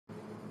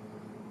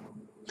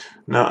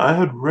Now, I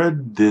had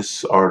read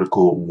this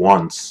article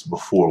once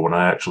before when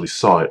I actually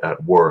saw it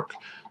at work,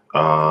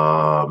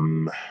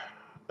 um,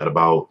 at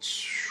about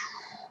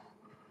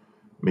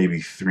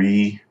maybe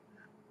 3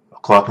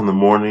 o'clock in the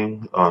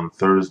morning on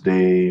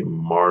Thursday,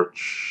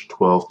 March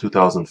 12th,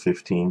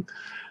 2015.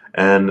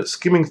 And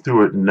skimming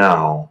through it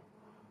now,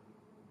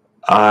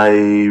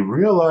 I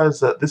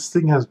realized that this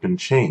thing has been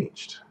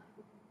changed.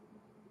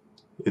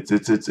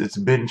 It's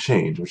been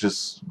changed, which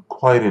is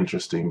quite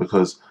interesting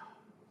because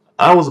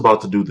I was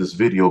about to do this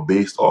video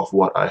based off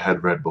what I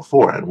had read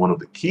before, and one of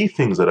the key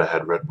things that I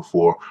had read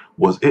before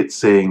was it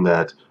saying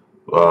that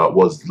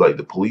was like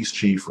the police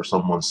chief or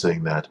someone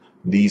saying that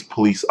these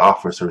police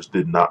officers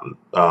did not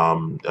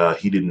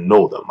he didn't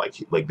know them,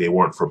 like they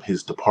weren't from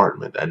his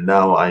department. And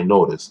now I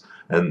notice,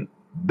 and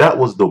that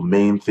was the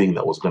main thing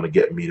that was going to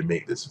get me to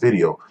make this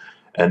video,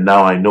 and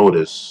now I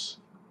notice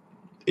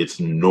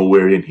it's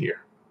nowhere in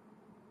here.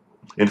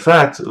 In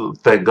fact,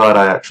 thank God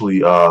I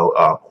actually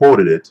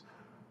quoted it.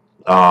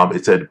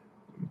 It said,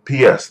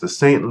 P.S. The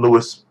St.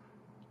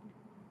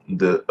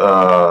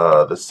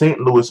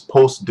 Louis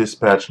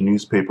Post-Dispatch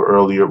newspaper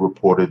earlier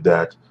reported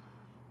that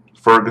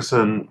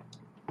Ferguson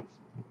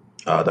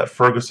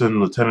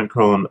Lieutenant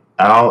Colonel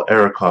Al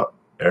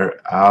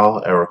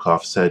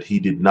Arikoff said he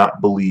did not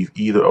believe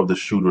either of the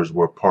shooters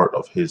were part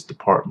of his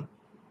department.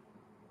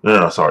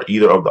 No, sorry,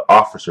 either of the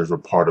officers were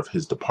part of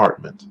his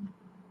department.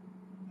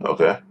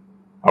 Okay,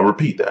 I'll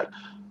repeat that.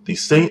 The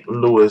St.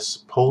 Louis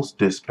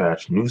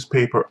Post-Dispatch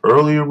newspaper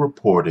earlier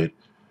reported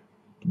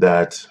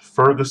that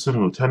Ferguson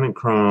Lieutenant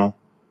Colonel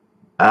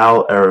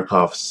Al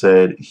Arikoff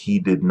said he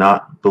did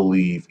not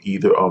believe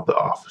either of the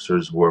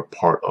officers were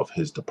part of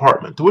his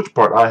department. To which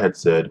part I had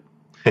said,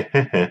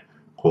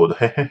 quote,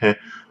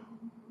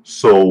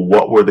 so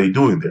what were they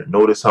doing there?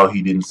 Notice how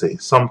he didn't say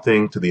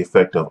something to the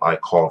effect of I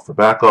called for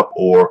backup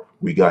or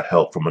we got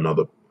help from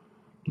another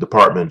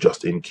department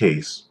just in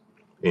case,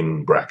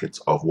 in brackets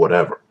of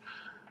whatever.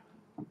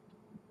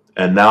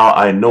 And now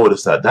I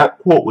notice that that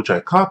quote, which I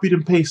copied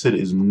and pasted,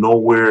 is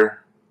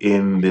nowhere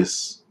in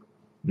this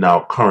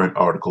now current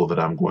article that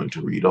I'm going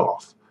to read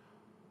off.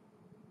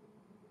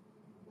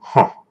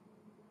 Huh.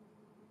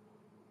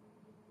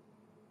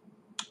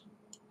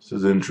 This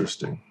is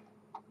interesting.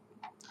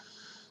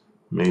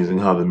 Amazing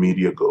how the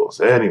media goes.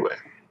 Anyway,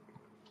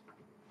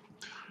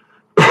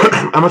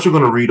 I'm actually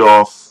going to read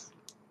off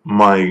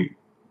my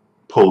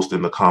post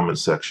in the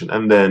comments section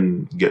and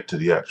then get to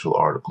the actual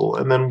article.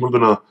 And then we're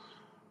going to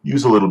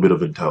use a little bit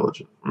of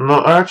intelligence.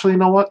 No, actually, you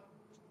know what?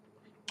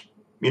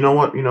 You know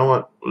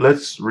what?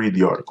 Let's read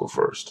the article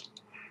first.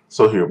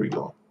 So here we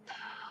go.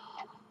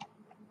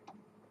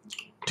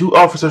 2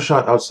 officers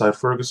shot outside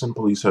Ferguson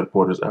police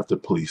headquarters after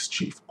police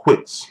chief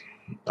quits.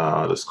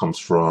 This comes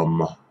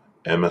from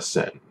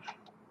MSN.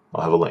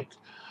 I'll have a link.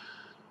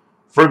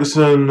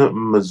 Ferguson,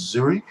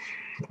 Missouri,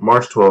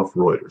 March 12th,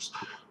 Reuters.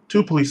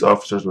 2 police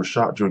officers were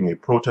shot during a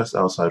protest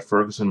outside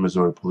Ferguson,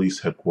 Missouri police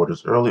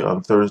headquarters early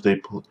on Thursday,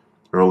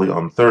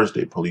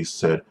 police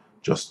said,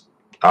 just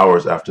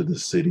hours after the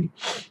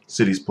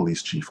city's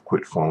police chief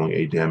quit following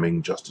a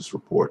damning justice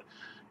report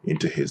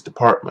into his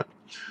department.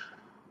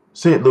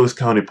 St. Louis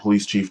County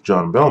Police Chief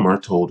John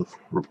Belmer told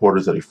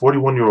reporters that a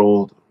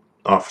 41-year-old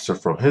officer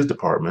from his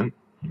department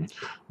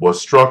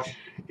was struck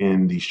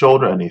in the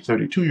shoulder, and a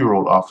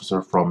 32-year-old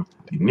officer from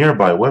the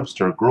nearby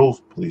Webster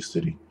Grove Police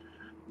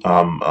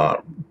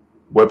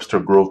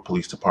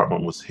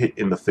Department was hit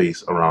in the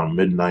face around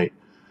midnight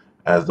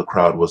as the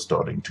crowd was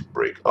starting to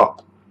break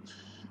up.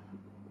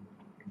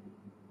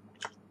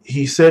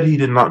 He said he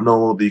did not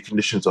know the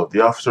conditions of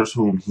the officers,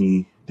 whom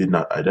he did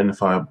not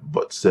identify,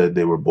 but said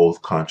they were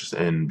both conscious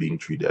and being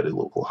treated at a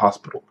local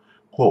hospital.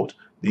 Quote,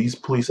 these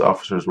police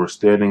officers were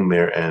standing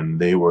there and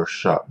they were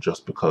shot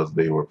just because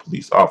they were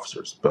police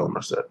officers,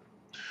 Belmer said.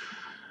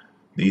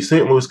 The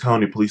St. Louis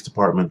County Police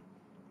Department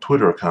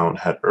Twitter account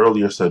had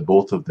earlier said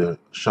both of the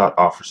shot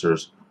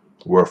officers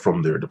were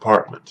from their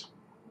department.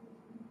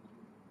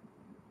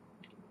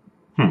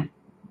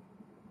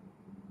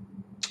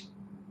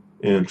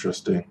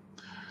 Interesting.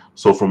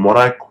 So from what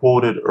I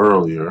quoted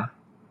earlier,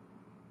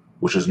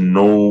 which is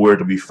nowhere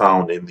to be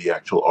found in the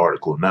actual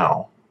article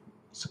now,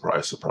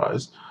 surprise,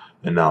 surprise,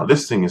 and now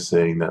this thing is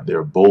saying that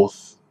they're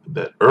both,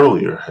 that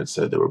earlier had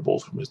said they were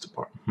both from his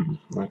department.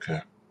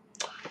 Okay.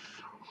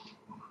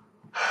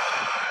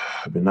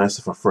 It'd be nice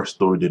if our first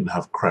story didn't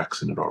have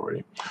cracks in it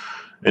already.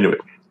 Anyway,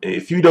 a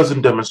few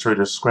dozen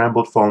demonstrators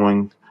scrambled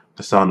following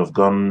the sound of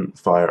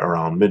gunfire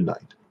around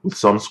midnight, with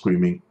some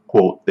screaming,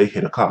 quote, they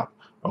hit a cop,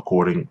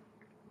 according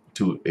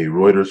to a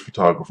Reuters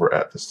photographer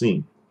at the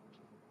scene.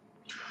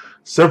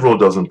 Several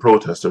dozen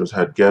protesters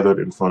had gathered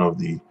in front of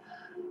the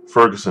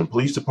Ferguson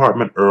Police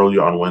Department early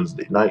on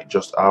Wednesday night,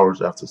 just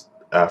hours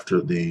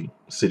after the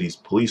city's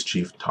police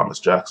chief,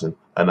 Thomas Jackson,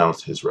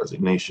 announced his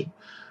resignation.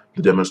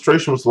 The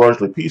demonstration was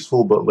largely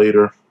peaceful, but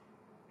later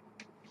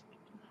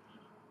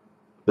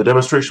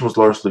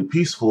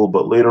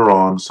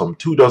on, some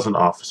two dozen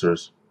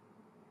officers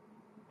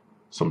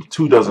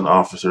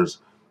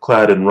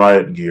clad in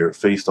riot gear,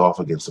 faced off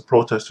against the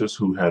protesters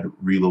who had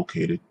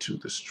relocated to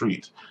the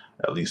street.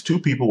 At least 2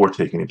 people were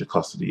taken into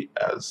custody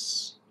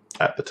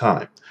at the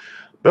time.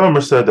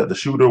 Belmer said that the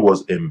shooter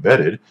was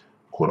embedded,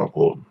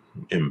 quote-unquote,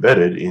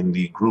 embedded in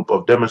the group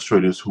of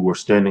demonstrators who were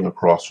standing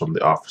across from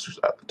the officers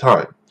at the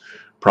time.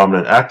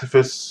 Prominent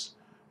activist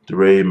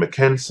DeRay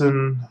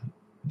McKenson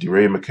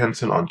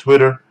on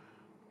Twitter.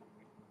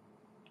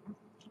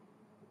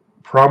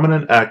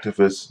 Prominent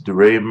activist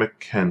DeRay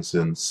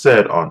McKenson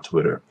said on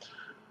Twitter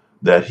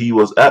that he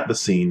was at the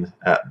scene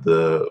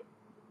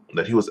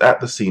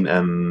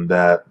and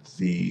that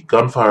the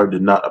gunfire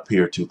did not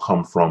appear to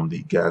come from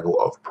the gaggle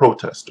of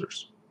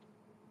protesters.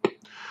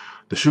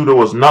 The shooter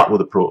was not with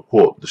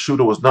the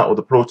shooter was not with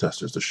the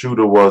protesters. The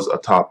shooter was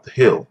atop the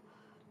hill.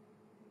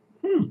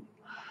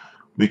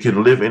 We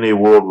can live in a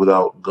world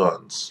without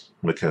guns,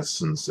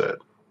 McKesson said.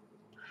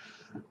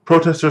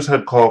 Protesters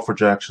had called for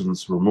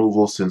Jackson's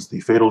removal since the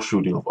fatal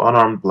shooting of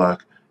unarmed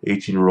black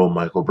 18-year-old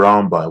Michael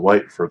Brown by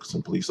white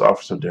Ferguson police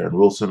officer Darren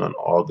Wilson on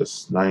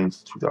August 9,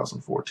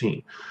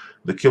 2014.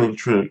 The killing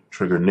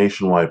triggered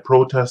nationwide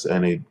protests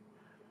and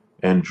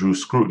drew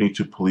scrutiny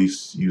to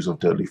police use of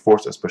deadly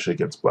force, especially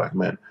against black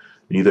men.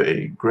 Neither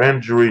a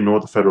grand jury nor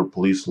the federal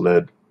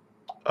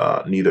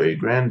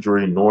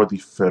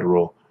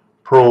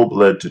probe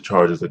led to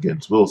charges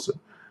against Wilson.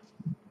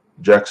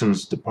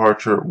 Jackson's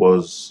departure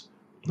was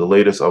the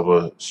latest of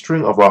a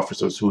string of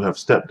officers who have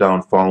stepped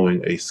down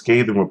following a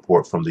scathing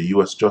report from the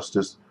U.S.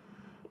 Justice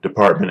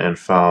Department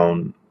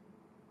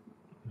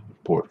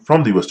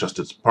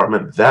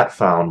that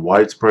found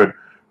widespread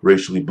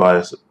racially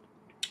biased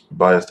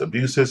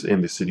abuses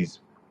in the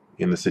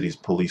city's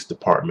police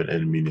department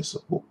and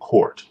municipal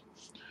court.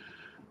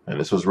 And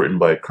this was written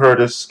by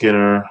Curtis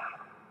Skinner,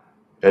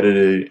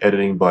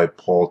 editing by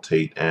Paul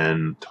Tate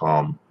and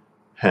Tom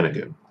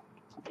Hennigan.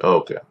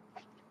 Okay.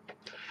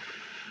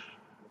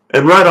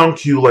 And right on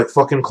cue, like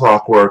fucking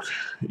clockwork,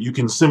 you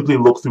can simply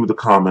look through the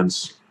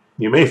comments.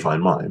 You may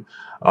find mine.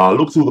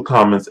 Look through the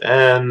comments,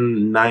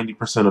 and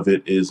 90% of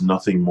it is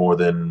nothing more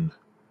than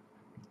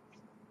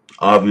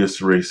obvious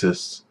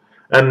racist.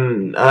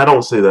 And I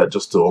don't say that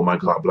just to, oh my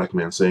god, black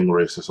man saying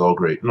racist, all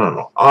great.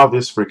 No.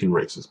 Obvious freaking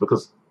racist.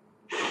 Because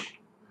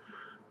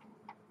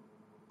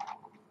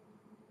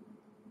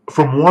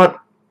from what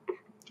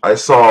I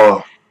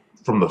saw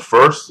from the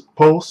first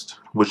post,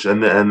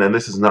 and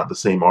this is not the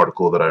same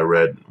article that I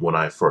read when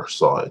I first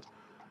saw it,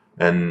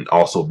 and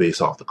also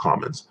based off the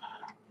comments,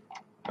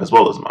 as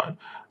well as mine.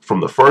 From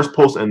the first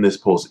post and this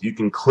post, you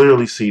can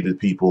clearly see the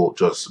people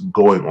just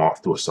going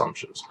off to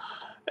assumptions.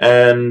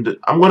 And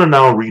I'm going to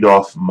now read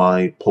off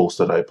my post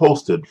that I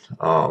posted,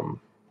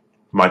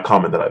 my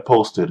comment that I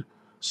posted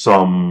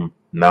some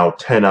now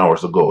 10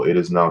 hours ago. It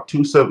is now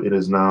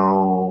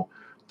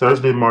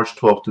Thursday, March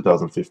 12,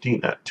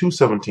 2015 at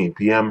 2:17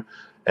 p.m.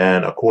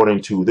 And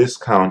according to this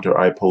counter,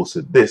 I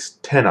posted this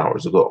 10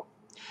 hours ago.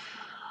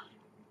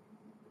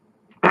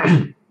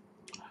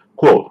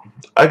 Quote,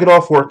 I get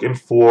off work in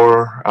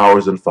 4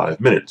 hours and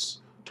 5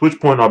 minutes, to which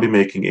point I'll be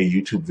making a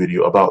YouTube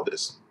video about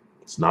this.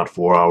 It's not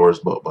 4 hours,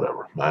 but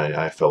whatever.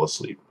 I fell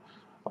asleep.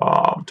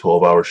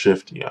 12-hour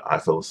shift, yeah, I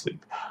fell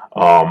asleep.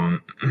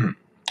 A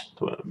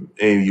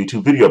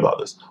YouTube video about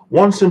this.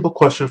 One simple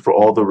question for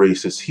all the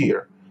racists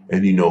here,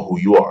 and you know who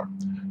you are.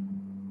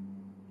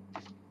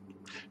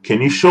 Can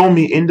you show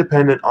me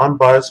independent,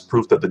 unbiased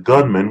proof that the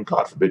gunman,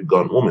 God forbid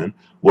gunwoman,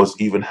 was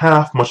even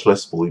half, much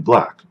less fully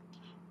black?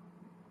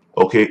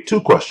 Okay,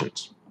 2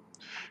 questions.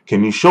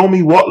 Can you show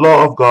me what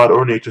law of God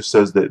or nature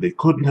says that they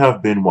couldn't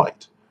have been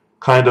white?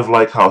 Kind of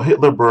like how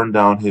Hitler burned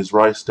down his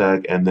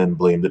Reichstag and then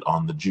blamed it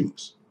on the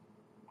Jews.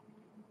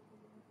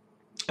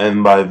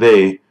 And by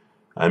they,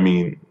 I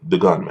mean the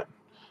gunman.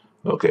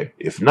 Okay,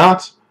 if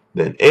not,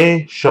 then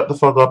A, shut the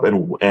fuck up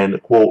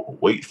and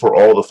quote, wait for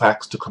all the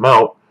facts to come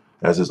out,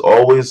 as is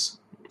always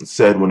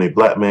said when a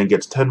black man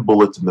gets 10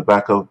 bullets in the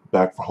back for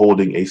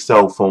holding a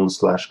cell phone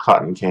 /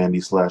 cotton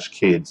candy /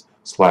 kids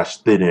 /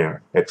 thin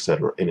air,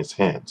 etc. in his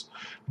hands.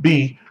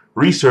 B,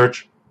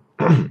 research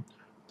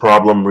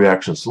problem,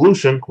 reaction,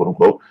 solution, quote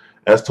unquote,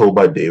 as told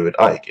by David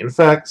Icke. In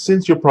fact,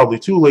 since you're probably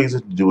too lazy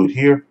to do it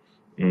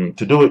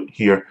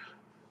here,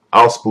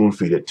 I'll spoon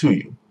feed it to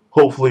you.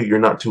 Hopefully you're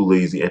not too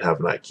lazy and have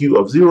an IQ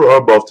of 0 or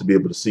above to be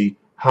able to see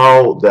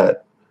how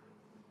that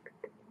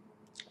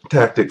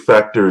tactic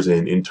factors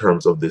in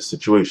terms of this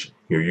situation.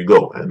 Here you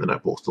go. And then I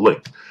post a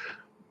link.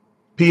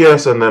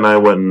 P.S. And then I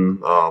went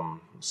and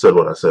said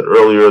what I said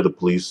earlier.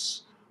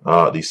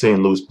 The St.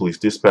 Louis Police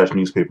Dispatch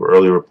newspaper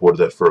earlier reported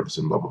that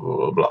Ferguson, blah, blah,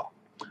 blah, blah,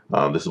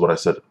 blah. This is what I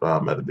said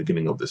at the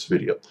beginning of this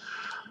video.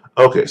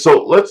 Okay,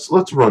 so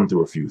let's run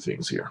through a few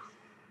things here.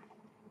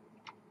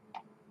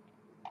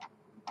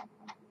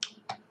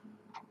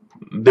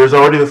 There's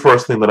already the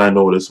first thing that I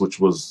noticed, which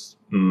was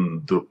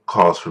the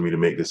cause for me to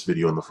make this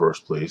video in the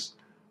first place.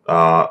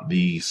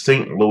 The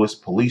St. Louis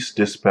Police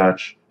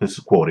Dispatch, this is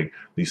quoting,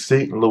 the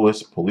St.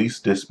 Louis Police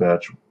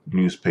Dispatch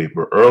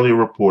newspaper earlier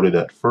reported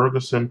that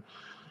Ferguson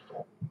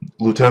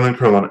Lieutenant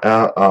Colonel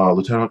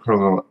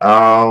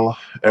Al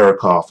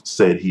Erikoff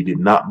said he did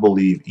not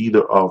believe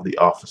either of the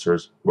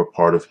officers were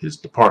part of his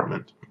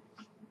department.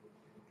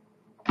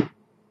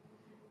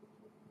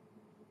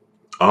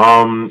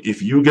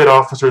 If you get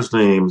officers'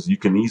 names, you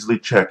can easily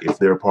check if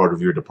they're part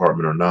of your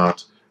department or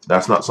not.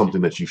 That's not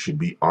something that you should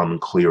be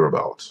unclear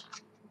about.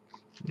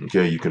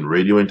 Okay, you can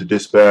radio into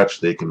dispatch.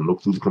 They can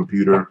look through the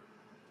computer.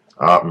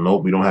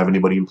 Nope, we don't have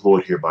anybody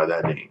employed here by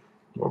that name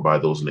or by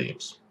those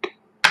names.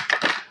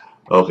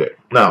 Okay,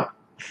 now,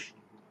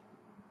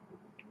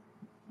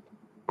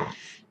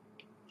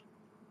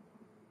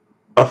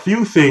 a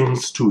few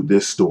things to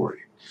this story.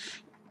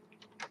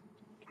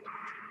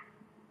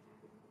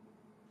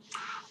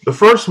 The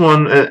first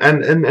one,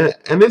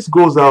 and this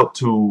goes out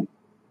to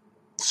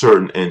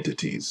certain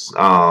entities.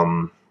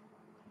 Not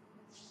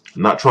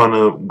trying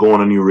to go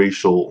on any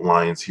racial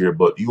lines here,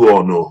 but you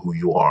all know who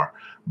you are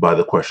by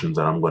the questions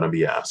that I'm going to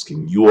be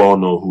asking. You all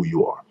know who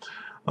you are.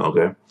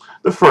 Okay.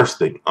 The first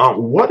thing,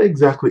 what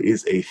exactly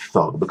is a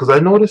thug? Because I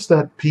noticed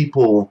that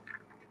people,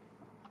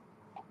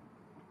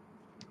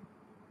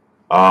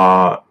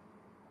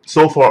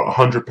 so far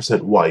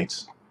 100%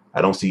 white.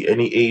 I don't see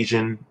any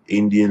Asian,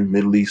 Indian,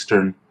 Middle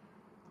Eastern,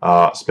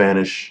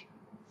 Spanish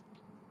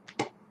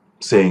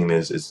saying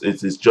this.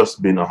 It's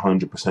just been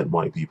 100%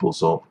 white people.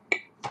 So,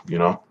 you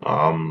know,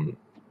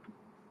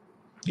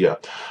 yeah.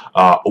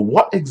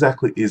 What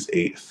exactly is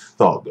a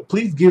thug?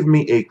 Please give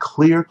me a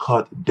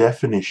clear-cut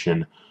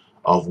definition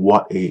of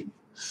what a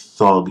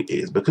thug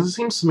is, because it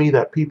seems to me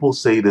that people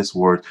say this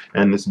word,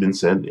 and it's been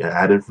said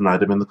ad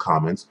infinitum in the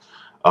comments,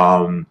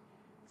 in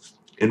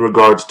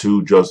regards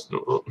to just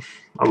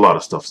a lot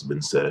of stuff's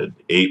been said.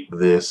 Ape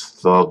this,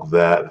 thug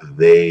that,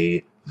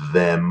 they,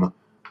 them,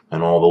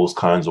 and all those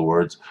kinds of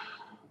words.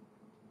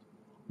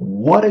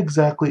 What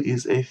exactly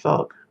is a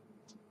thug?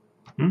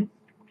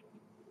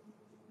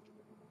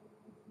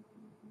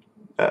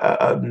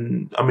 I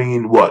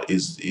mean, what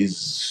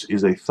is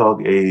a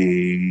thug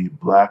a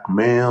black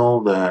male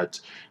that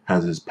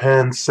has his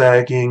pants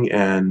sagging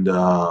and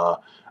I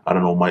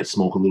don't know, might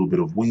smoke a little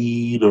bit of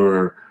weed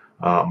or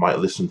might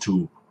listen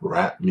to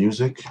rap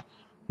music?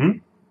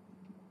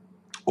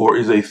 Or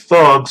is a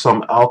thug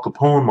some Al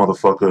Capone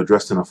motherfucker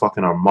dressed in a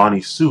fucking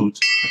Armani suit?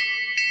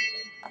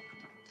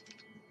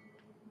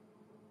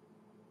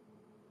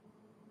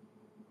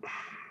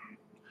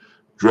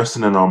 Dressed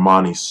in an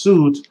Armani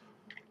suit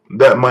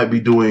that might be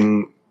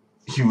doing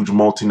huge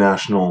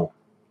multinational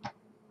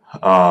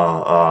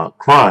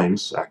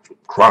crimes, actual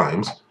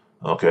crimes,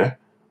 okay,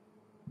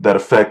 that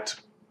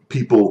affect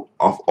people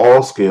of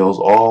all scales,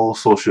 all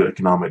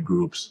socioeconomic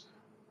groups,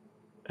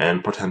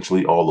 and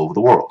potentially all over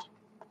the world.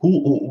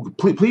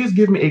 Please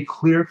give me a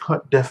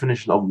clear-cut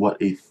definition of what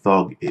a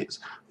thug is.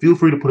 Feel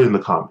free to put it in the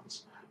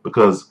comments,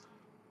 because,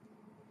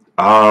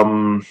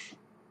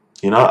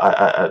 you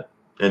know,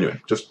 anyway,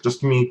 just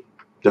give me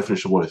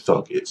definition of what a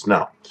thug is.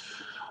 Now,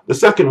 the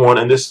second one,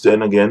 and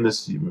again,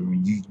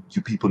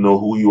 you people know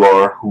who you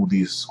are, who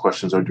these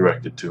questions are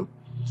directed to.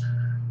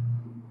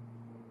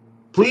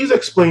 Please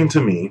explain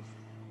to me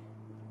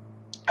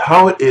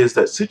how it is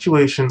that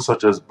situations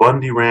such as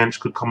Bundy Ranch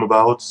could come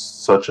about,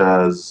 such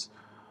as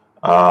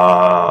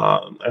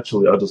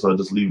actually I'll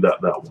just leave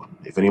that one.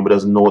 If anybody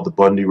doesn't know what the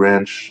Bundy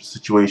Ranch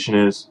situation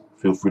is,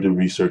 feel free to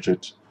research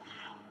it.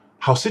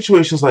 How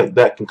situations like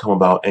that can come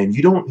about, and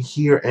you don't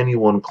hear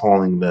anyone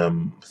calling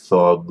them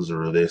thugs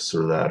or this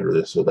or that or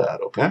this or that,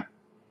 okay?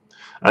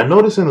 I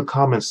notice in the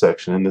comments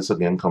section, and this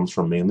again comes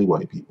from mainly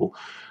white people,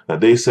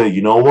 that they say,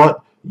 you know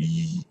what?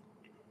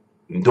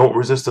 Don't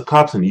resist the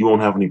cops and you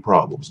won't have any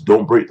problems.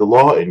 Don't break the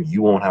law and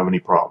you won't have any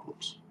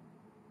problems.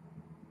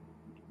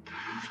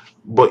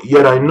 But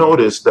yet I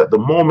noticed that the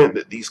moment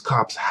that these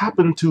cops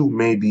happen to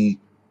maybe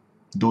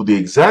do the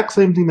exact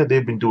same thing that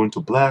they've been doing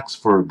to blacks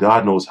for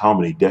God knows how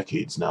many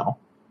decades now,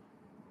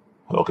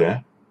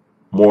 okay,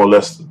 more or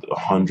less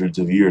hundreds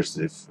of years,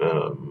 if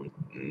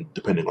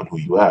depending on who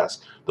you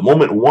ask. The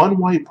moment one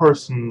white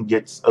person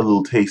gets a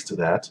little taste of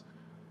that,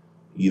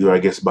 either I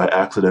guess by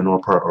accident or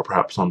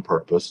perhaps on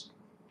purpose,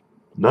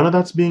 none of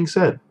that's being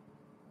said.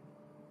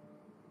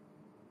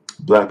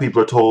 Black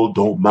people are told,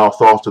 don't mouth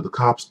off to the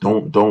cops,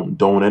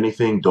 don't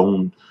anything,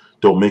 don't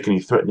make any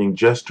threatening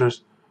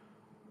gestures.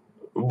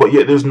 But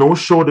yet there's no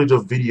shortage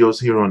of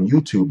videos here on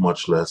YouTube,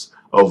 much less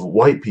of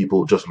white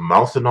people just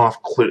mouthing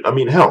off clear. I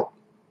mean, hell,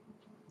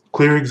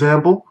 clear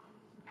example,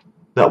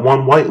 that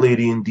one white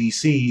lady in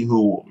DC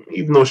who,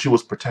 even though she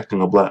was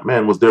protecting a black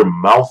man, was there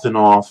mouthing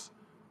off,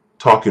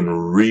 talking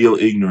real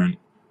ignorant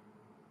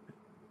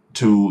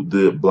to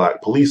the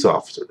black police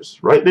officers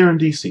right there in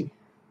DC.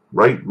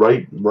 Right,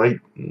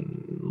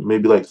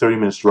 maybe like 30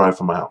 minutes drive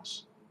from my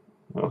house.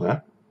 Okay.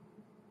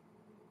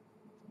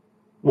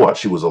 What,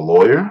 she was a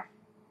lawyer?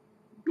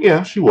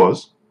 Yeah, she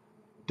was.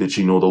 Did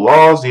she know the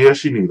laws? Yeah,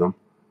 she knew them.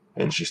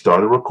 And she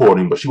started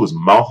recording, but she was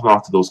mouthing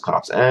off to those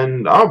cops.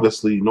 And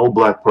obviously, no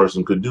black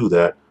person could do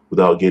that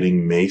without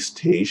getting maced,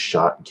 tased,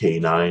 shot,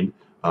 canine,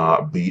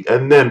 beat,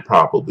 and then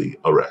probably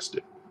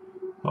arrested.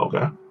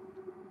 Okay.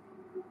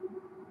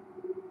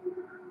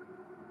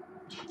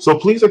 So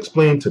please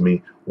explain to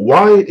me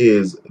why it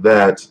is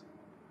that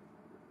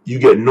you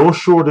get no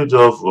shortage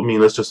of, I mean,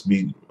 let's just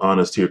be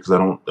honest here,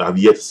 because I've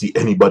yet to see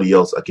anybody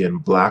else, again,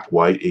 black,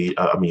 white,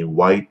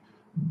 white,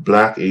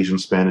 black, Asian,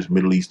 Spanish,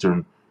 Middle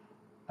Eastern,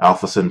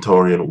 Alpha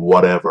Centaurian,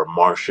 whatever,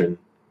 Martian,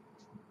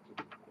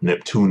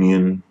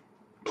 Neptunian,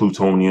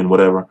 Plutonian,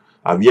 whatever.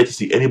 I've yet to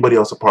see anybody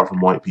else apart from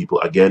white people,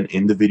 again,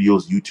 in the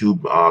videos,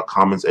 YouTube,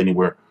 comments,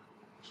 anywhere.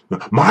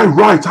 My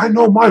rights, I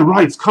know my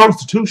rights,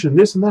 Constitution,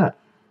 this and that.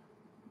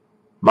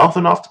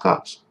 Mouthing off the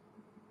cops.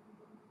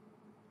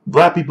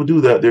 Black people do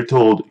that, they're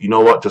told, you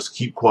know what, just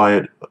keep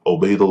quiet,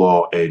 obey the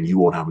law, and you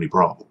won't have any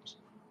problems.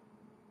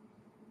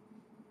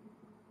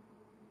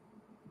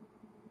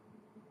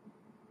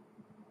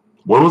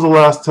 When was the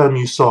last time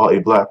you saw a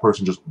black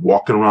person just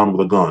walking around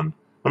with a gun?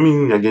 I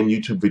mean, again,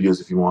 YouTube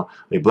videos if you want.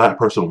 A black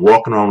person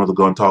walking around with a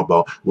gun talk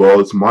about, well,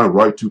 it's my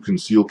right to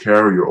conceal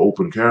carry or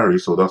open carry,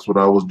 so that's what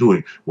I was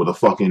doing with a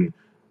fucking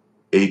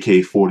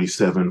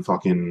AK-47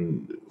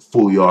 fucking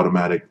fully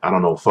automatic, I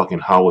don't know, fucking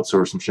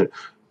howitzer or some shit.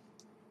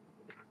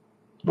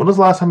 When was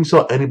the last time you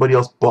saw anybody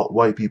else but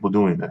white people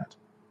doing that?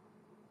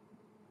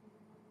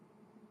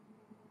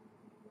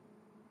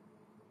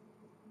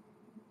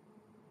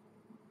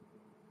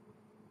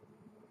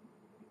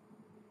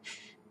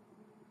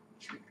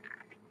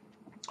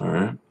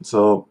 Alright,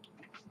 so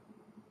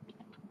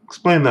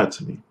explain that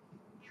to me.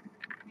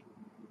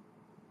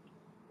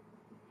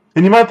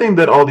 And you might think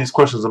that all these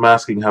questions I'm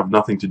asking have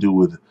nothing to do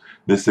with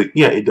this thing.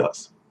 Yeah, it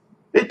does.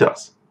 It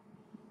does.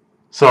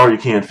 Sorry you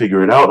can't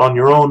figure it out on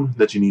your own,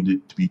 that you need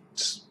it to be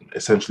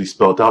essentially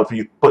spelled out for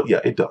you, but yeah,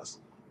 it does.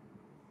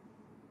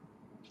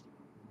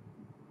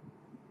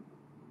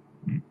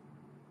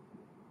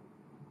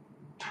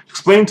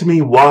 Explain to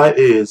me why it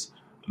is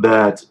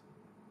that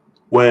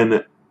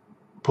when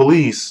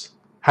police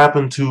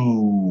happen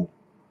to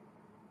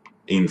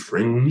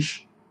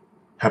infringe,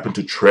 happen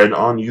to tread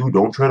on you,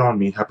 don't tread on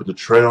me, happen to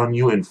tread on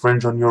you,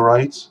 infringe on your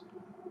rights,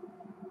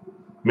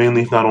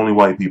 mainly if not only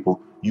white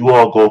people, you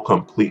all go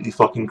completely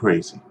fucking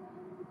crazy.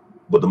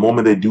 But the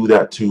moment they do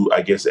that to,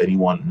 I guess,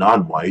 anyone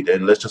non-white,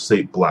 and let's just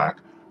say black,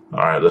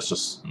 alright,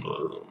 let's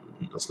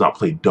not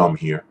play dumb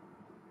here.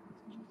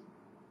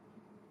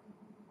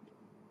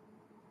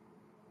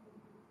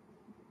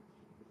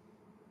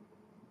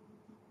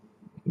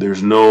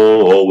 There's no,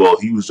 oh, well,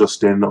 he was just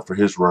standing up for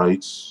his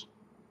rights.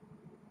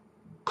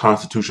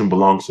 Constitution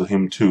belongs to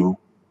him too.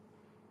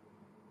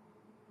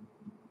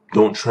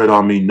 Don't tread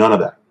on me, none of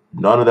that.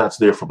 None of that's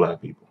there for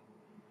black people.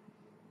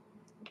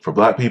 For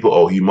black people,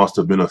 oh, he must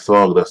have been a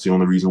thug. That's the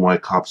only reason why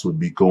cops would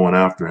be going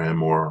after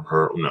him or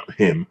her, no,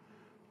 him.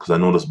 Because I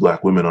notice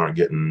black women aren't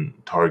getting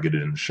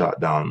targeted and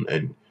shot down.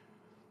 And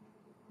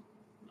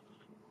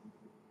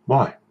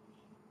why?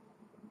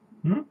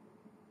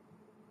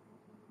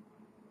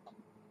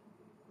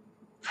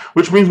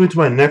 Which brings me to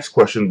my next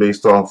question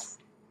based off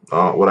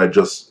what I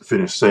just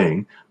finished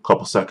saying a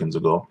couple seconds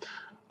ago.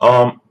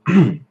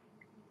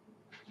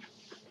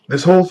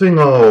 This whole thing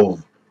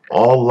of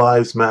all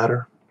lives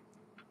matter.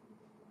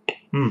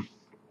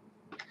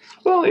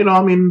 Well, you know,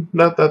 I mean,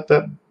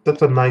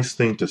 that's a nice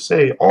thing to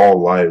say.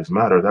 All lives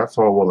matter. That's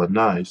all well and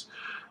nice.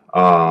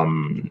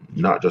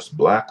 Not just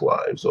black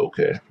lives.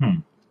 Okay.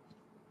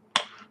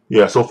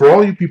 Yeah, so for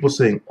all you people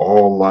saying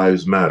all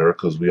lives matter,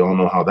 because we all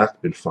know how that's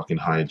been fucking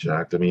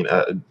hijacked. I mean,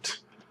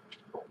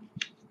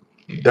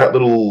 that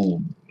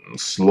little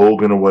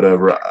slogan or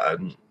whatever,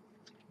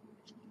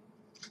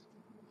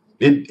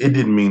 it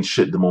didn't mean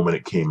shit the moment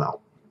it came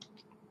out.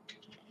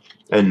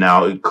 And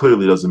now it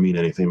clearly doesn't mean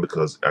anything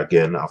because,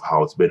 again, of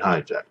how it's been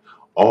hijacked.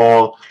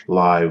 All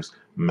lives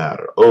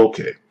matter.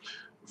 Okay.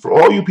 For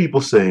all you people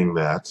saying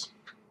that,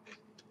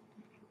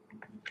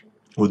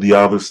 with the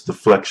obvious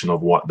deflection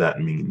of what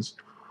that means,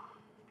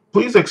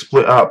 please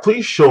explain.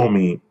 Please show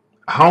me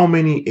how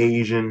many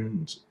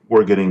Asians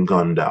were getting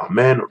gunned down,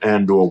 men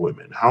and/or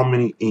women. How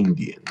many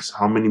Indians?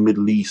 How many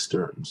Middle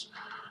Easterns?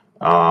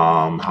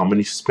 How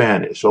many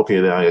Spanish?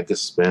 Okay, then I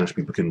guess Spanish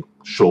people can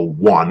show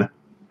one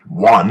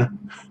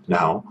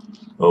now.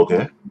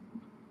 Okay.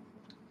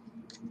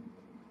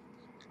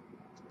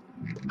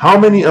 How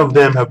many of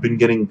them have been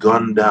getting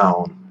gunned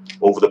down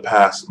over the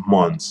past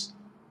months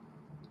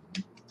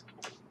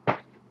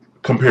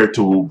compared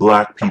to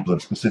black people,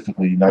 and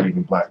specifically not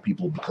even black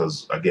people,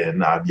 because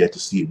again, I've yet to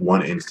see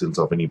one instance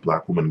of any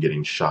black woman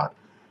getting shot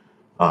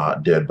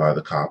dead by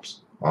the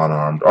cops,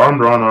 unarmed,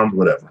 armed or unarmed,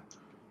 whatever,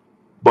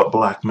 but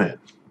black men.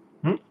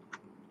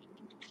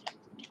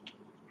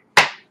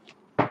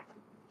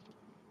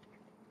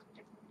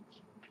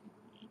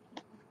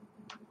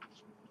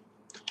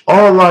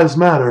 All lives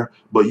matter,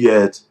 but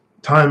yet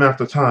time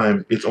after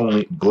time it's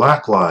only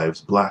black lives,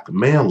 black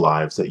male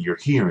lives that you're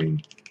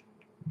hearing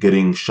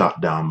getting shot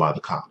down by the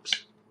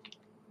cops.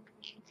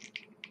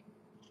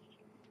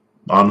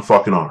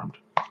 Unfucking armed.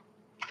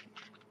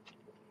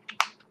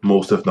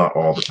 Most if not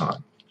all the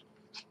time.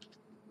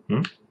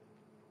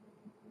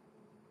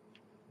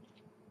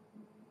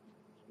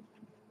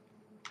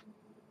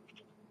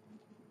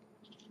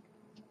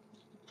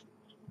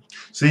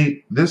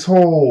 See, this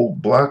whole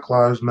Black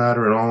Lives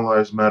Matter and All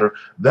Lives Matter,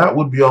 that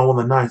would be all well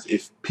and nice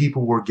if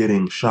people were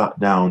getting shot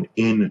down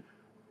in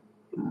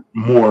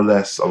more or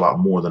less, a lot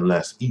more than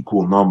less,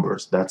 equal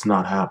numbers. That's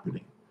not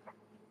happening.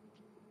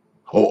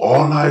 Oh,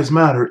 all lives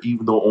matter,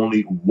 even though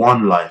only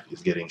one life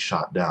is getting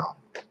shot down.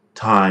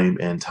 Time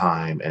and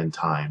time and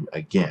time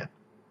again.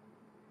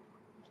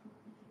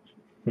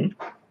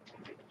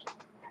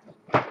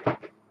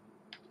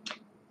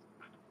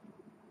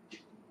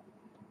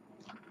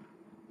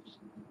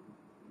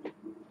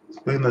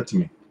 Explain that to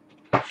me.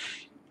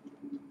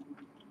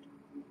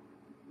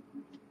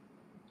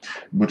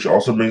 Which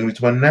also brings me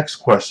to my next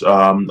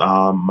question.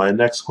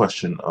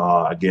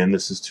 Again,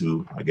 this is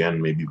to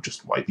maybe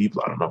just white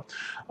people. I don't know,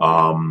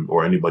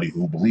 or anybody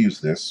who believes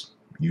this.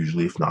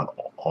 Usually, if not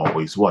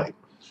always, white.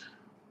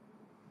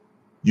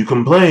 You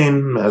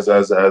complain, as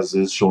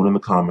is shown in the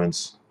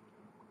comments,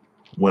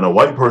 when a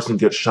white person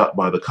gets shot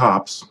by the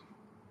cops,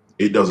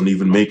 it doesn't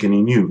even make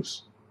any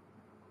news.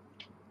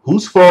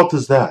 Whose fault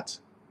is that?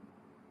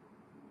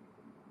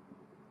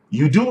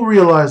 You do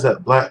realize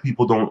that black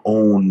people don't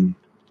own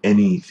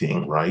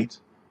anything, right?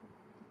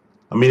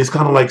 I mean, it's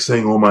kind of like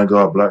saying, oh my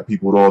God, black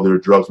people with all their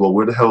drugs. Well,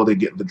 where the hell are they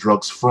getting the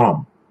drugs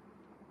from?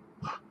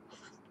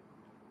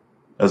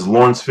 As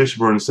Lawrence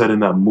Fishburne said in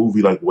that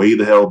movie, like way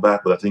the hell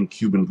back, but I think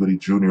Cuban Goodie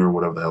Jr. or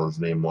whatever the hell his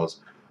name was,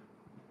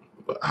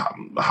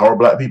 how are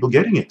black people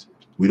getting it?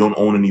 We don't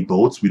own any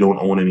boats. We don't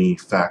own any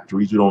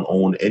factories. We don't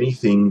own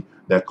anything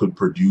that could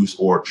produce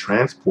or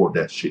transport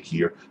that shit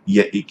here,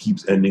 yet it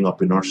keeps ending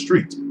up in our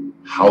streets.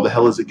 How the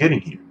hell is it getting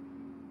here?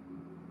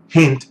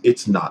 Hint,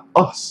 it's not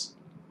us.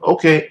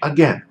 Okay,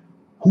 again,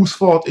 whose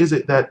fault is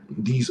it that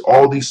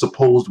all these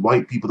supposed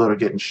white people that are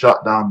getting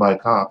shot down by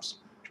cops,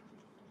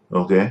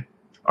 okay,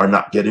 are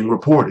not getting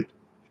reported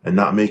and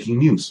not making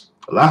news?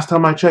 Last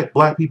time I checked,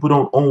 black people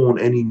don't own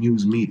any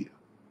news media.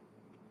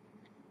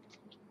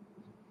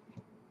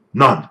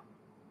 None.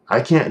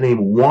 I can't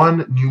name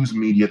one news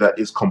media that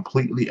is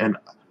completely and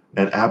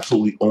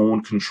absolutely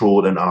owned,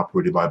 controlled, and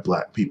operated by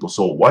black people.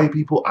 So white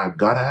people, I've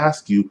got to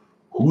ask you,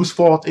 whose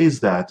fault is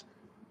that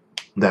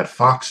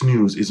Fox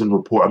News isn't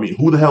reporting? I mean,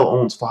 who the hell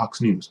owns Fox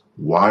News?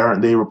 Why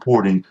aren't they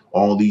reporting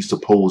all these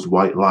supposed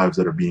white lives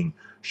that are being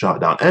shot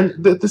down?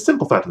 And the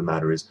simple fact of the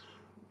matter is,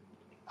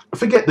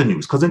 forget the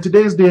news, because in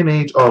today's day and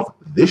age of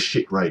this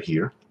shit right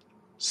here,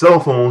 cell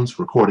phones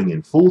recording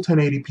in full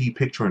 1080p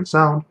picture and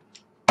sound,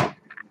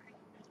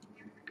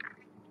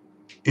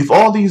 if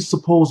all these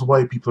supposed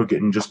white people are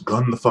getting just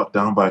gunned the fuck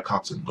down by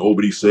cops and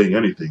nobody's saying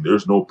anything,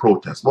 there's no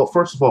protest. Well,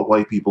 first of all,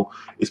 white people,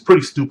 it's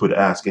pretty stupid to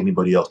ask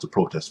anybody else to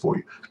protest for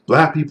you.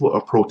 Black people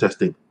are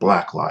protesting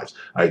black lives.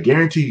 I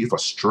guarantee you, if a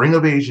string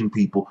of Asian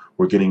people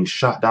were getting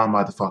shot down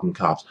by the fucking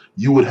cops,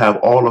 you would have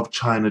all of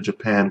China,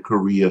 Japan,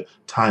 Korea,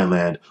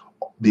 Thailand,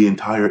 the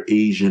entire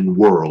Asian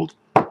world,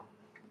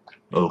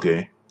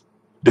 okay,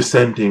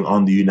 dissenting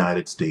on the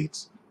United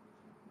States.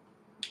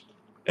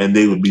 And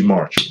they would be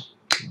marching.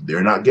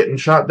 They're not getting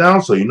shot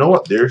down, so you know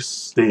what? They're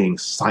staying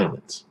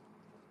silent.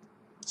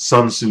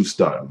 Sun Tzu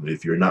style.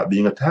 If you're not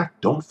being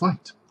attacked, don't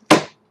fight.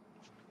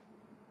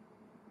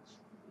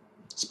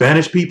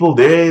 Spanish people,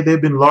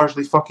 they've been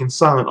largely fucking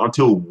silent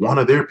until one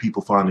of their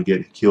people finally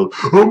get killed.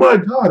 Oh my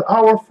God,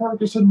 our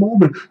Ferguson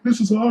moment. This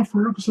is our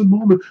Ferguson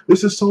moment.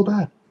 This is so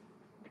bad.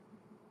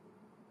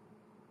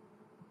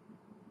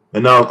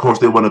 And now, of course,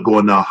 they want to go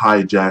and now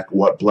hijack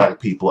what black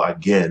people,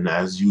 again,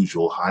 as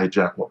usual,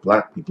 hijack what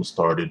black people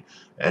started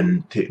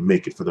and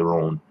make it for their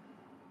own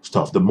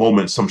stuff. The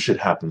moment some shit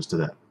happens to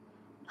them.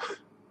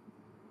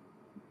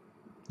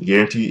 I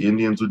guarantee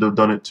Indians would have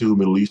done it too,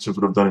 Middle Easterns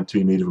would have done it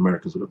too, Native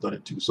Americans would have done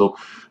it too. So,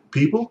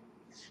 people,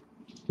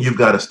 you've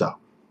got to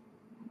stop.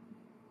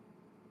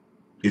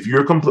 If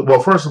you're well,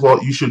 first of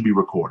all, you should be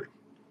recording.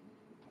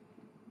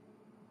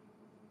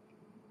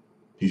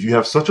 If you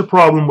have such a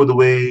problem with the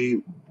way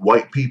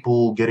white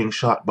people getting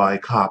shot by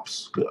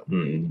cops,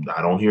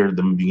 I don't hear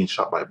them being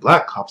shot by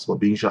black cops, but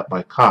being shot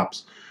by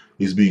cops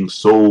is being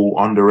so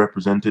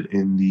underrepresented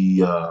in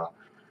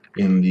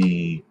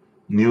the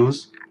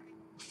news.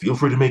 Feel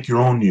free to make your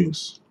own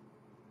news.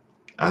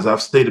 As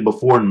I've stated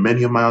before in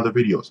many of my other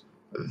videos,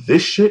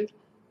 this shit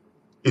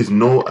is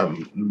no.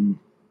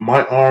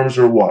 My arms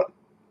are what?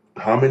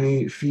 How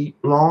many feet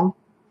long?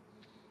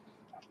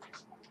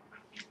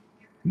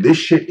 This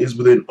shit is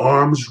within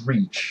arm's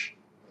reach,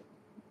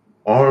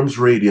 arm's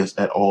radius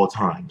at all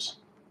times.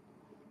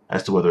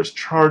 As to whether it's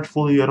charged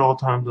fully at all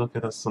times,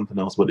 okay, that's something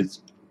else. But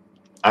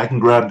I can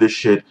grab this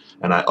shit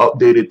and I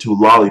update it to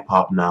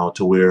Lollipop now,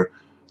 to where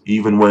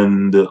even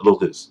when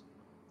look at this,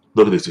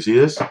 you see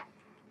this?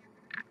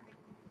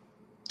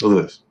 Look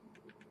at this.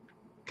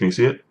 Can you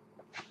see it?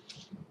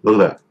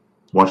 Look at that.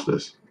 Watch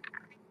this.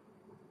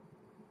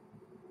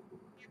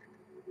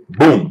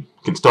 Boom!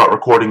 Can start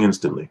recording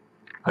instantly.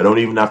 I don't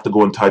even have to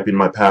go and type in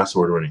my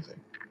password or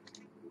anything.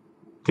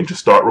 Can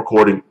just start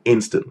recording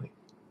instantly.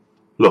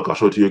 Look, I'll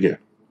show it to you again.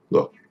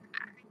 Look.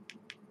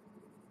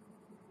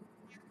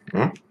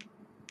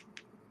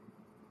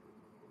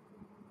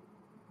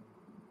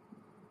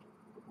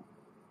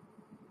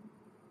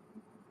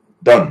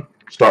 Done.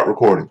 Start Start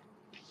recording.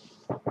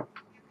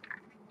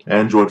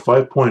 Android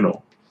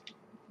 5.0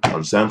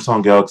 on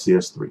Samsung Galaxy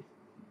S3.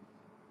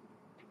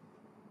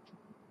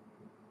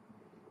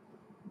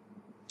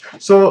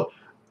 So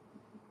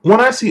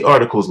when I see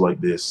articles like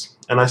this,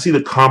 and I see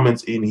the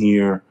comments in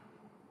here,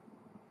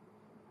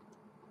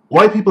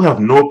 white people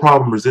have no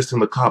problem resisting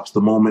the cops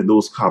the moment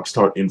those cops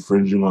start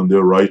infringing on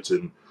their rights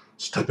and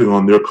stepping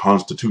on their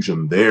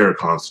constitution, their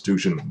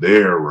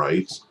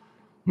rights.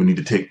 We need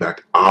to take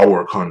back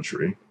our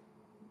country.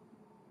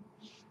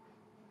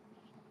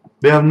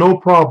 They have no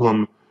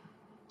problem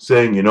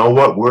saying, you know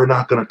what, we're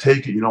not going to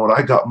take it. You know what,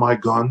 I got my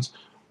guns.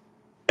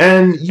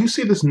 And you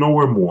see this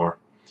nowhere more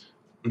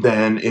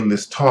than in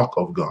this talk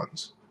of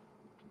guns.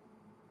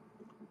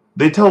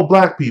 They tell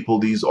black people,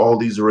 all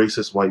these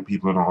racist white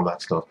people and all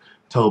that stuff,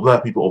 tell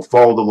black people, oh,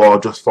 follow the law,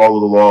 just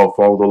follow the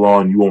law,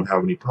 and you won't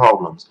have any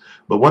problems.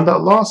 But when that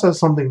law says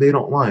something they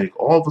don't like,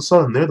 all of a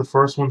sudden they're the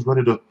first ones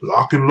ready to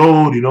lock and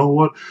load. You know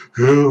what?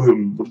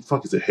 What the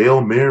fuck is it?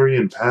 Hail Mary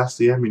and pass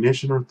the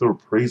ammunition, or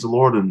praise the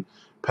Lord and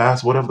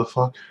pass whatever the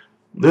fuck.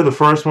 They're the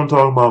first one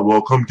talking about,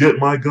 well, come get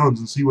my guns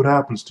and see what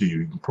happens to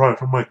you. You can pry it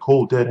from my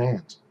cold, dead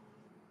hands.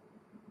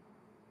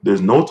 There's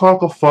no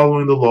talk of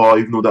following the law,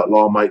 even though that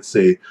law might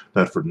say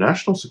that for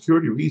national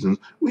security reasons,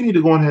 we need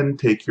to go ahead and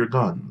take your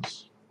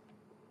guns.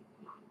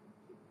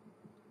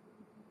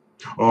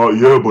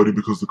 Yeah, buddy,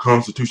 because the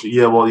Constitution...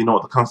 Yeah, well, you know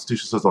what? The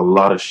Constitution says a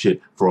lot of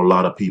shit for a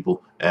lot of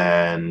people.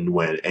 And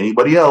when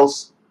anybody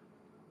else,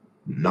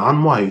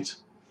 non-white,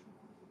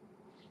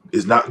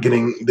 is not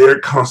getting their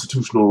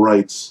constitutional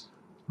rights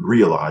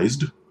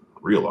realized,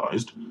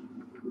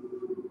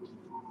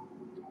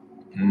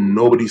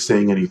 nobody's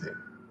saying anything.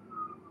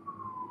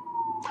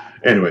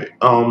 Anyway,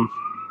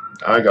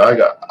 I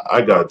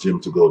got a gym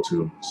to go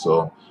to,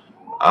 so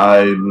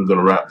I'm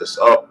gonna wrap this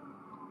up.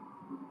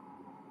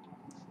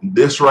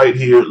 This right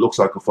here looks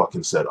like a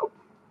fucking setup.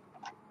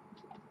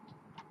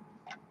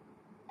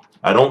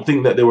 I don't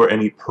think that there were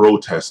any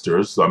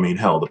protesters. I mean,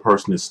 hell, the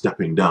person is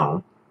stepping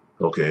down.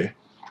 Okay.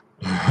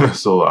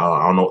 So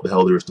I don't know what the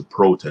hell there is to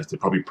protest. They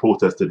probably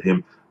protested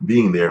him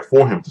being there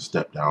for him to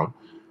step down.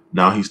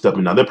 Now he's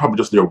stepping down. They're probably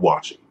just there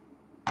watching.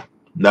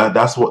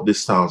 That's what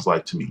this sounds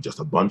like to me. Just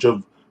a bunch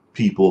of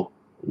people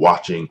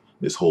watching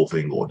this whole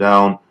thing go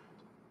down.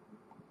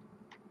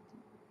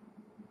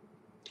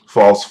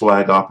 False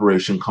flag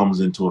operation comes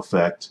into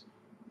effect.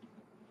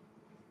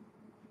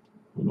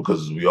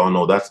 Because we all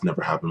know that's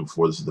never happened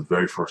before. This is the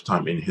very first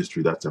time in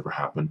history that's ever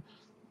happened.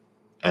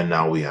 And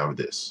now we have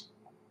this.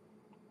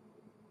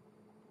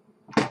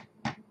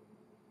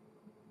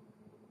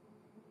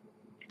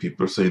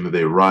 People are saying that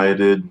they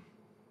rioted.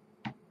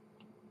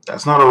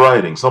 That's not a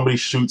rioting. Somebody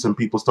shoots and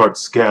people start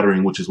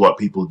scattering, which is what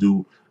people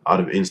do out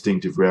of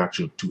instinctive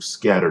reaction to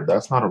scatter.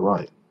 That's not a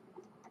riot.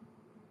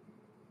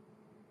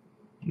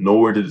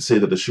 Nowhere did it say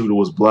that the shooter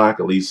was black,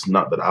 at least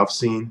not that I've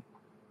seen.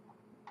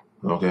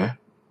 Okay.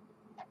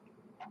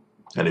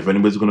 And if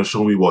anybody's going to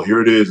show me, well,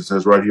 here it is. It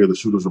says right here the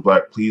shooters were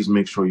black. Please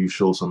make sure you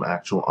show some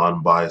actual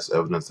unbiased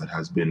evidence that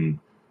has been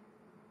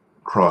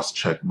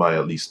cross-checked by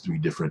at least 3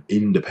 different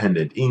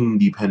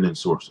independent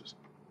sources.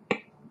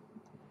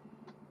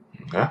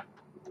 Okay.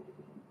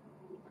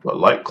 But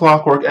like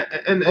clockwork,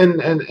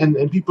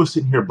 and people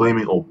sitting here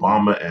blaming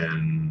Obama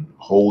and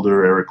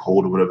Eric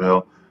Holder, whatever the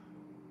hell.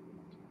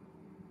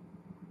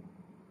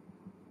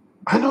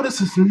 I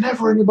notice it's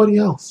never anybody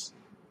else.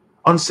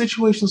 On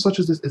situations such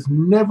as this, it's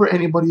never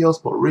anybody else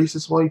but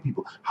racist white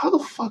people. How the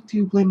fuck do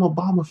you blame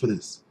Obama for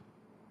this?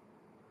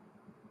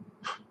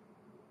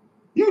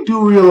 You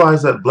do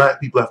realize that black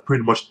people have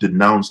pretty much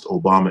denounced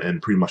Obama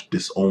and pretty much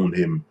disowned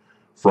him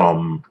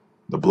from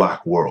the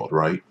black world,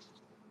 right?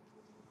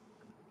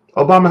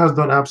 Obama has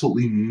done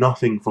absolutely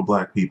nothing for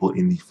black people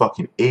in the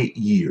fucking 8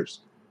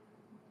 years.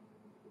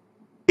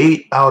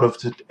 8 out of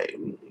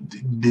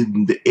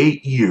the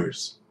 8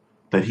 years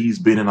that he's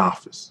been in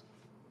office.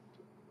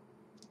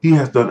 He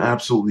has done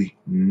absolutely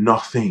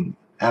nothing,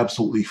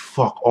 absolutely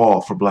fuck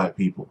all for black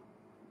people.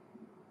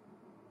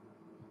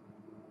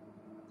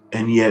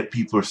 And yet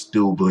people are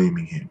still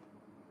blaming him.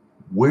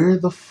 Where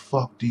the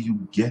fuck do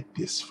you get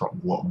this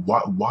from?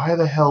 Why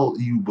the hell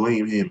do you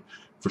blame him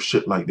for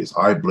shit like this?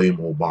 I blame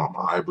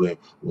Obama. I blame...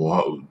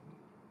 What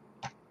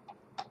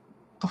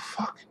the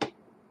fuck?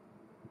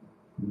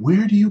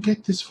 Where do you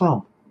get this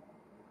from?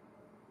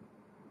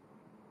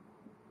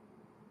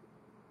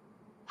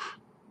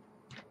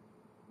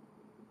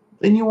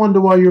 And you wonder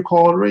why you're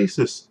called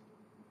racist.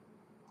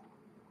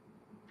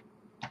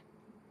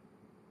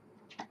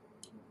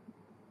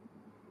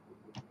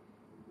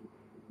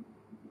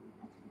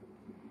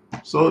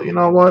 So, you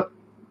know what?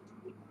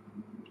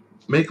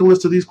 Make a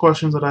list of these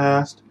questions that I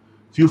asked.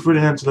 Feel free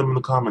to answer them in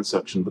the comment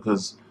section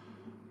because,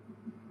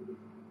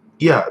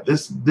 yeah,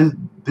 this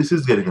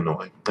is getting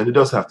annoying. And it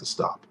does have to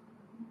stop.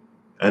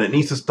 And it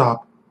needs to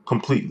stop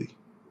completely.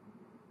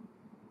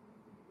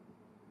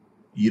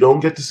 You don't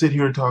get to sit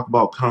here and talk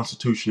about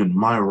Constitution and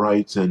my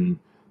rights and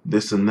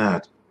this and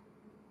that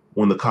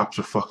when the cops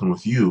are fucking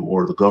with you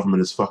or the government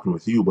is fucking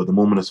with you, but the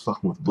moment it's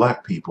fucking with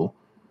black people,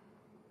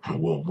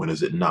 well, when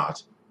is it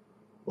not?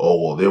 Oh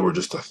well, they were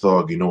just a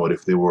thug. You know what?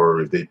 If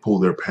they pull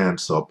their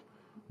pants up,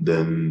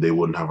 then they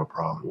wouldn't have a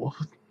problem. Well,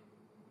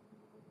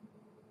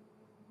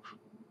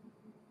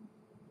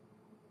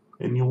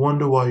 and you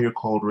wonder why you're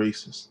called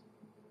racist.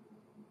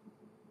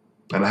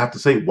 And I have to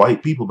say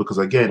white people because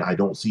again, I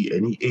don't see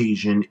any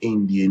Asian,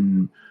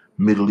 Indian,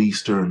 Middle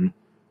Eastern,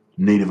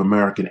 Native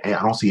American. I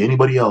don't see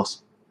anybody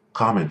else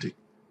commenting.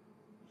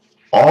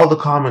 All the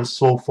comments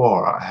so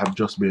far have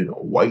just been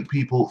white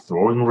people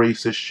throwing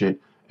racist shit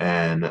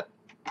and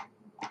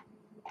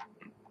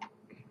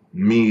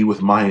me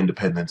with my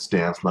independent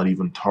stance, not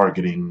even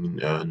targeting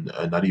and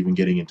not even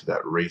getting into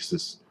that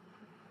racist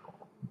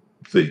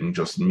thing,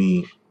 just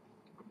me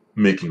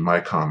making my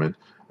comment.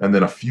 And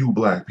then a few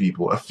black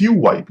people, a few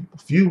white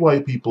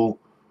people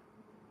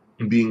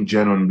being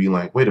genuine and being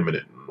like, wait a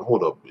minute,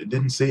 hold up, it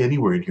didn't say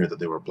anywhere in here that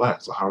they were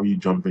black, so how are you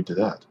jumping to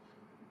that?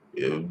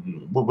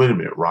 Wait a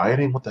minute,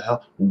 rioting? What the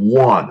hell?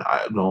 One,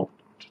 I no,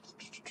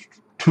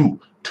 two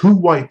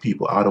white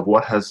people out of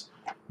what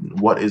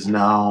is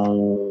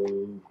now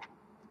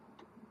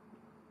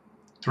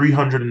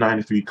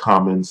 393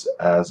 comments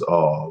as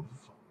of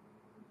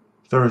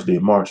Thursday,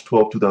 March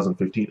 12,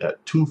 2015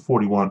 at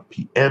 2:41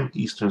 p.m.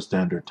 Eastern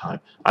Standard Time.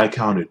 I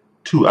counted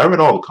two. I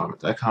read all the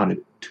comments. I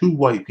counted two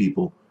white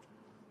people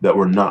that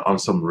were not on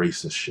some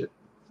racist shit.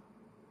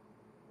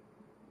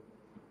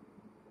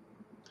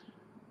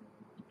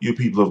 You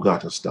people have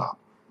got to stop.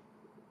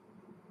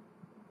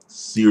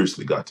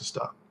 Seriously got to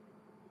stop.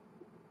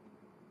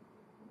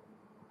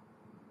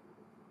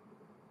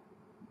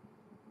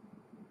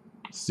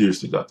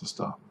 Seriously got to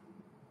stop.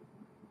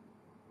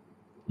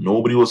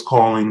 Nobody was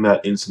calling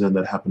that incident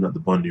that happened at the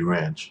Bundy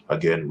Ranch.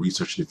 Again,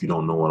 research it if you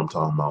don't know what I'm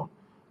talking about.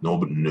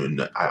 Nobody,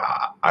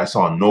 I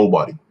saw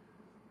nobody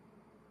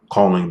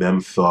calling them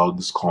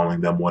thugs,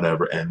 calling them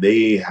whatever, and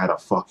they had a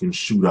fucking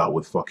shootout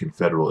with fucking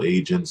federal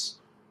agents.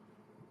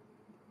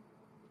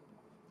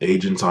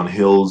 Agents on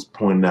hills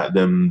pointing at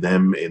them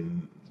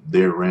in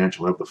their ranch,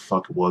 whatever the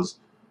fuck it was,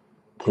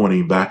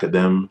 pointing back at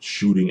them,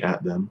 shooting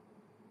at them.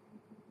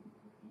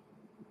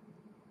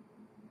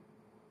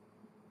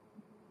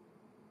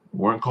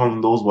 Weren't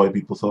calling those white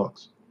people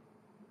thugs.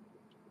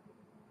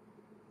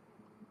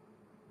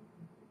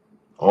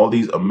 All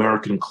these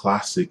American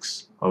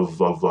classics of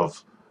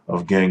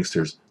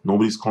gangsters,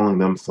 nobody's calling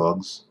them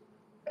thugs.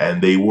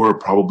 And they were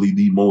probably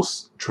the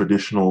most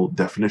traditional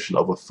definition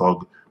of a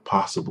thug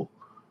possible.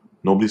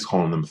 Nobody's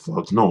calling them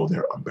thugs. No,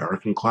 they're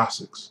American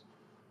classics.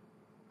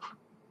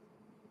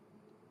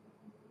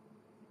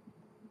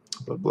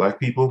 But black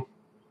people,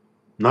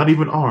 not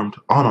even armed,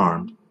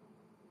 unarmed.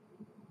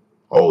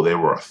 Oh, they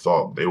were a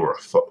thug. They were a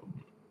thug.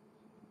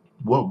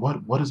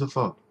 What is a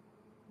thug?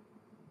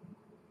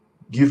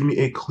 Give me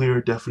a clear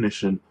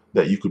definition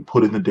that you could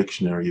put in the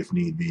dictionary if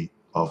need be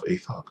of a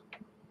thug.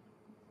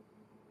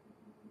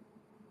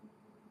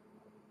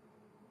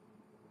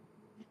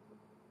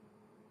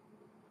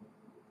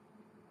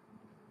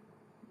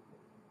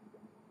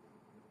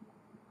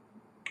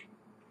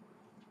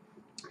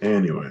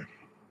 Anyway,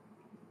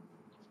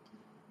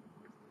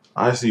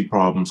 I see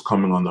problems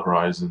coming on the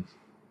horizon.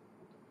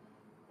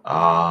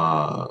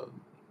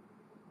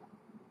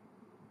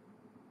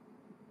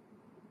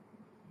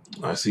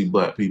 I see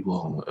black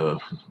people,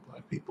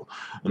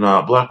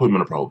 and black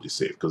women are probably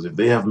safe because if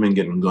they haven't been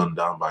getting gunned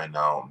down by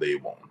now, they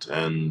won't.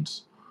 And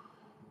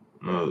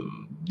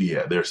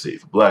yeah, they're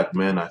safe. Black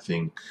men, I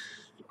think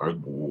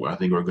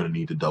we're gonna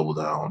need to double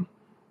down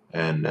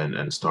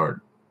and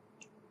start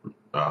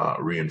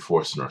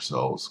reinforcing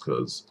ourselves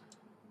because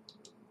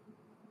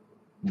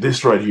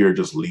this right here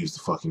just leaves the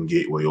fucking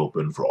gateway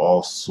open for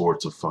all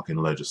sorts of fucking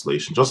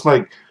legislation. Just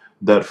like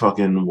that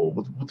fucking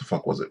what the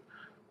fuck was it?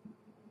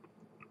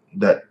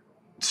 That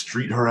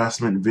street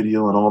harassment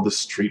video and all the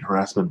street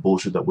harassment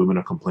bullshit that women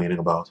are complaining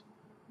about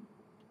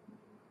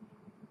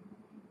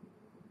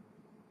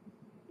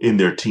in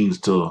their teens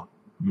to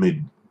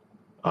mid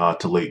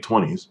to late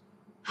 20s.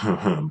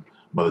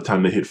 By the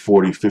time they hit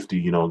 40, 50,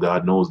 you know,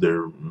 God knows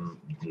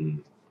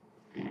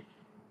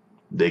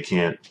they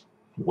can't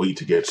wait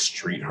to get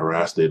street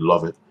harassed. They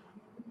love it.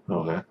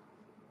 Okay.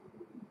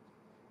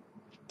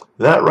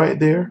 That right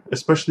there,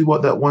 especially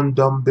what that one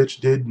dumb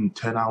bitch did in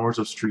 10 hours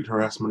of street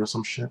harassment or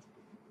some shit.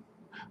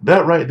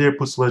 That right there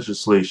puts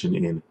legislation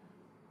in,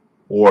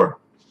 or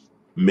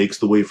makes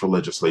the way for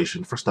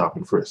legislation for stop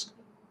and frisk.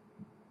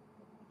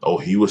 Oh,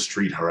 he was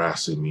street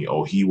harassing me.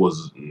 Oh, he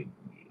was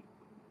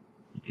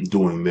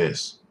doing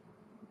this.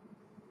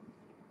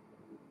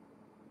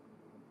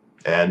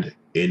 And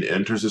in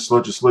enters this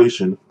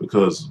legislation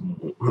because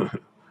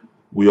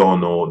we all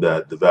know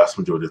that the vast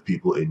majority of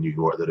people in New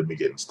York that have been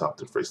getting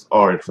stopped and frisked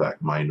are in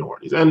fact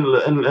minorities. And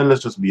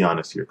let's just be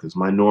honest here, because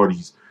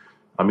minorities,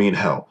 I mean,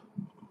 hell,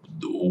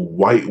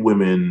 white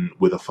women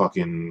with a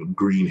fucking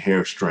green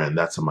hair strand,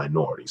 that's a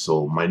minority.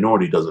 So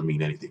minority doesn't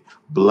mean anything.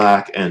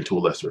 Black and to a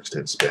lesser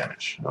extent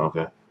Spanish,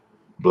 okay?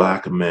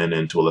 Black men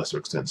and to a lesser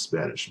extent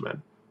Spanish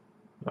men,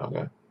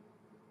 okay?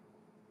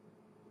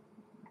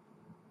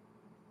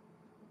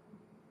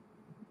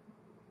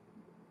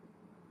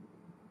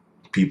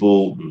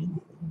 People,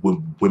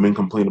 women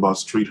complain about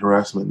street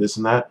harassment, this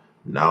and that.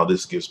 Now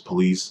this gives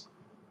police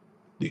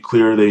the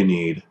clear they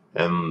need,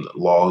 and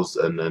laws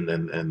and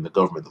the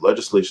government the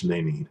legislation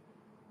they need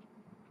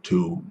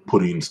to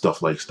put in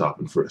stuff like stop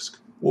and frisk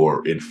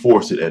or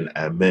enforce it and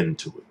amend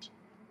to it.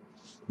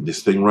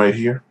 This thing right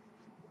here,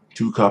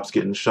 2 cops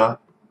getting shot,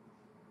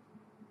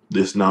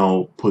 this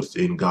now puts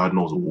in God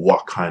knows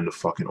what kind of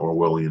fucking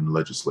Orwellian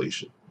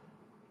legislation.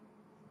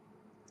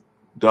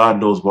 God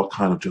knows what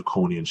kind of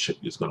draconian shit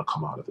is going to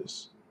come out of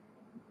this.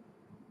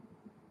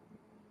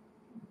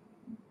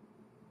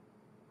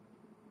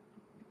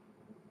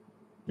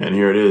 And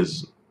here it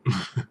is.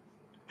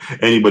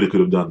 Anybody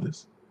could have done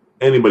this.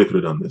 Anybody could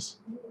have done this.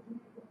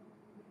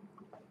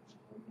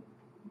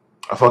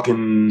 A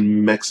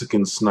fucking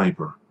Mexican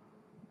sniper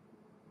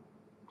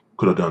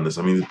could have done this.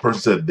 I mean, the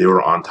person said they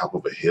were on top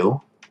of a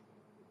hill.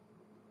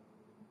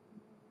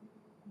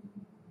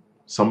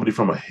 Somebody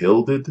from a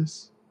hill did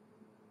this?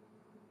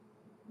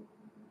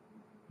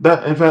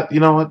 That, in fact,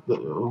 you know what?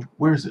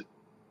 Where is it?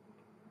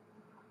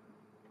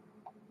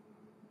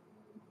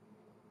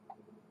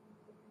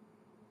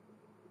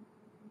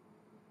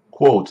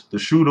 Quote, the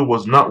shooter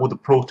was not with the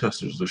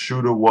protesters. The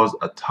shooter was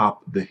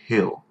atop the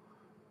hill.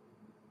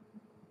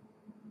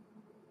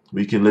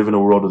 We can live in a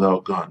world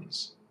without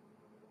guns.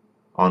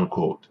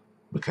 Unquote,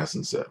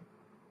 McKesson said.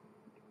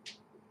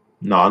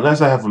 Now,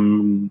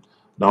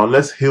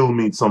 unless hill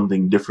means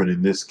something different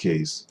in this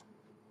case,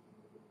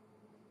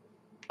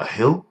 a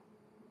hill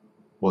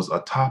was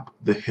atop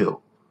the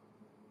hill.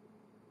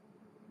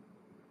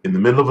 In the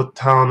middle of a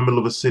town, in the middle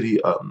of a city,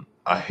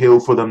 a hill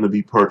for them to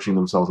be perching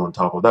themselves on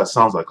top of. That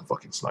sounds like a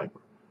fucking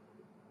sniper.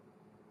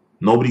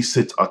 Nobody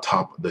sits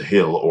atop the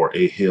hill or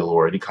a hill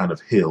or any kind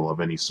of hill of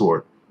any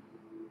sort,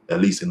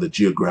 at least in the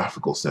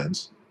geographical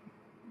sense,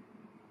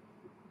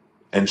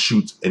 and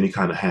shoots any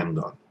kind of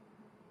handgun.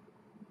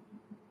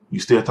 You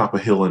stay atop a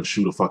hill and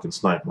shoot a fucking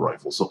sniper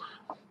rifle. So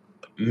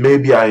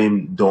maybe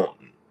I'm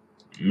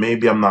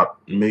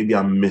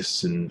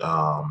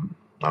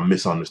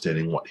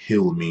misunderstanding what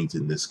hill means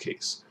in this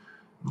case.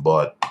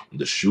 But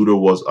the shooter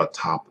was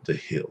atop the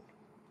hill.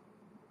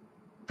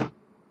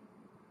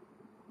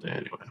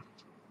 Anyway.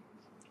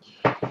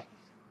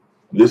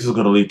 This is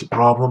going to lead to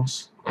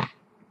problems.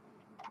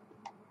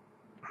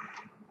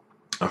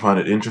 I find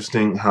it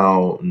interesting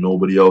how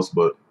nobody else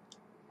but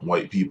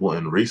white people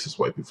and racist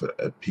white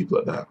people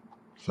at that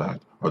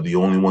fact are the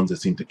only ones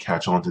that seem to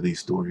catch on to these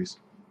stories.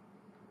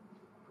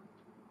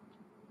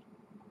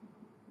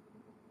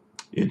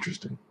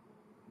 Interesting.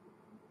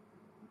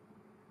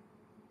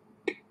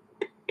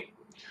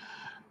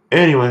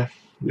 Anyway,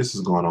 this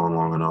has gone on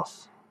long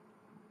enough.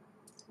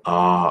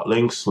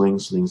 Links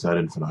ad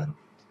infinitum.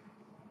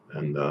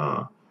 And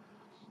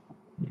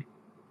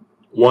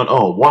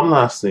one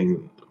last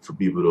thing for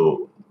people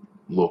to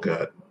look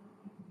at.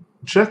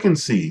 Check and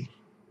see.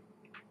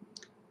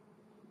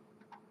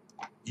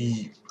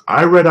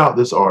 I read out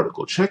this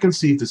article. Check and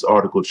see if this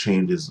article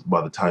changes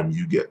by the time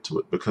you get to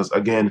it. Because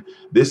again,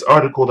 this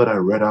article that I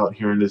read out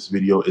here in this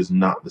video is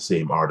not the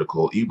same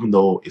article. Even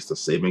though it's the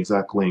same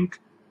exact link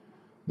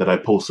that I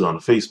posted on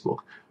Facebook,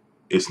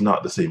 it's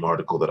not the same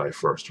article that I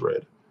first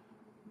read.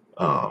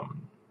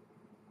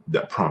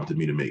 That prompted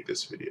me to make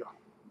this video.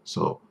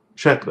 So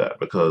check that,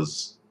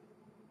 because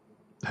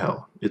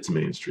hell, it's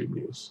mainstream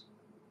news.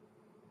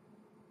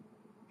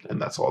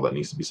 And that's all that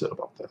needs to be said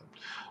about that.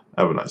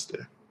 Have a nice day.